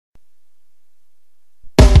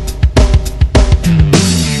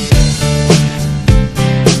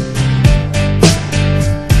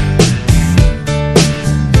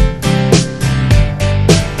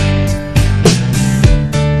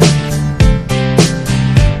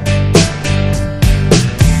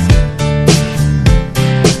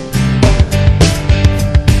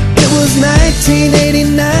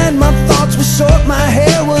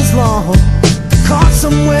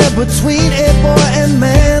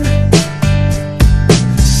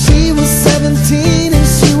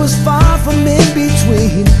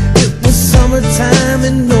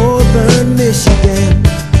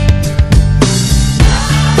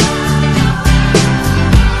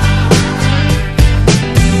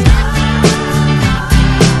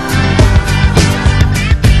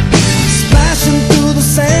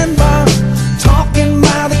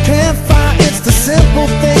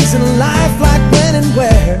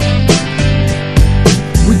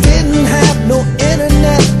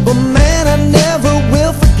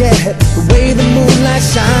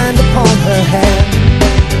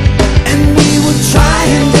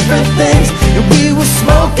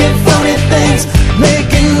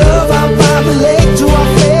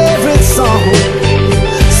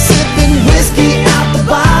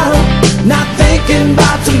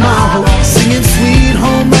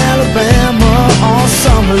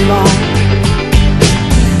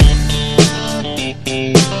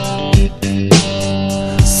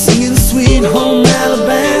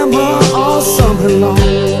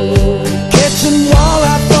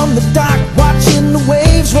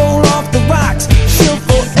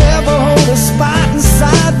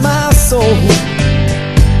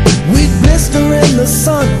We'd blister in the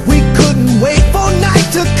sun, we couldn't wait for night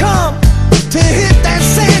to come to hit that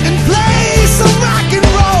sand and play some rock and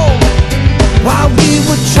roll. While we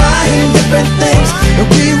were trying different things, and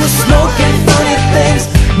we were smoking funny things,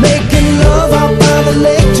 making love out by the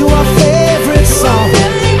lake to our favorite song,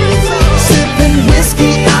 sipping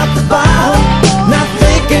whiskey out the bottle, not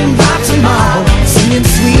thinking about tomorrow, singing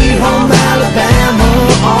Sweet Home Alabama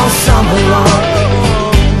all summer long.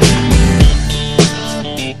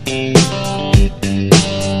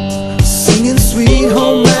 Singing Sweet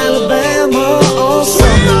Home Alabama all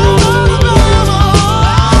summer long.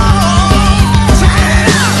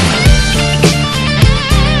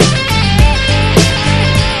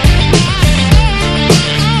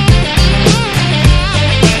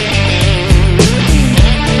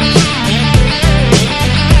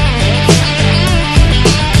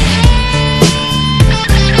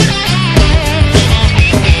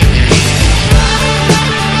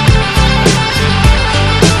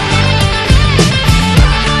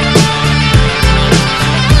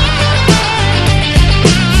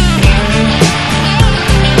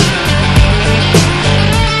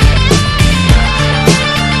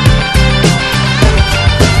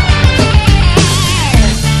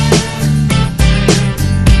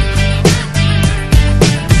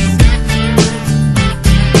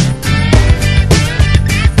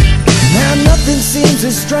 Seems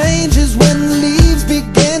as strange as when the leaves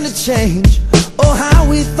begin to change. Oh, how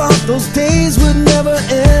we thought those days would never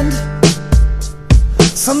end.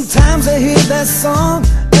 Sometimes I hear that song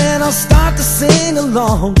and I'll start to sing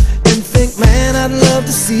along and think, man, I'd love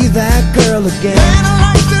to see that girl again. Man,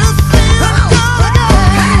 I'd like to see that girl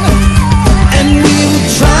again. And we were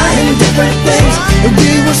trying different things, and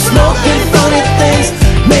we were smoking funny things,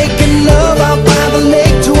 making love out by the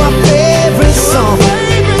lake to our favorite song,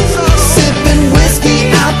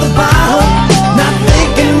 whiskey out the bottle, not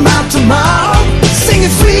thinking about tomorrow,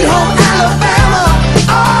 singing Sweet Home Alabama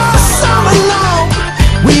all summer long.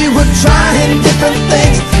 We were trying different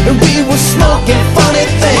things, and we were smoking funny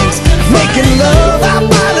things, making love out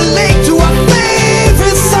by the lake to our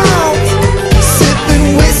favorite song,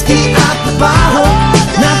 sipping whiskey out the bottle,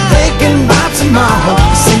 not thinking about tomorrow,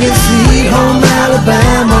 singing Sweet Home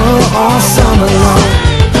Alabama all summer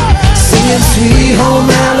long. Singing Sweet Home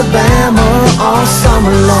Alabama all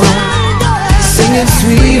summer long. Singing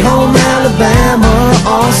Sweet Home Alabama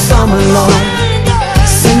all summer long.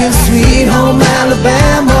 Singing Sweet Home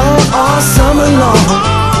Alabama all summer long.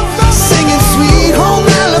 Singing Sweet Home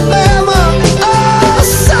Alabama.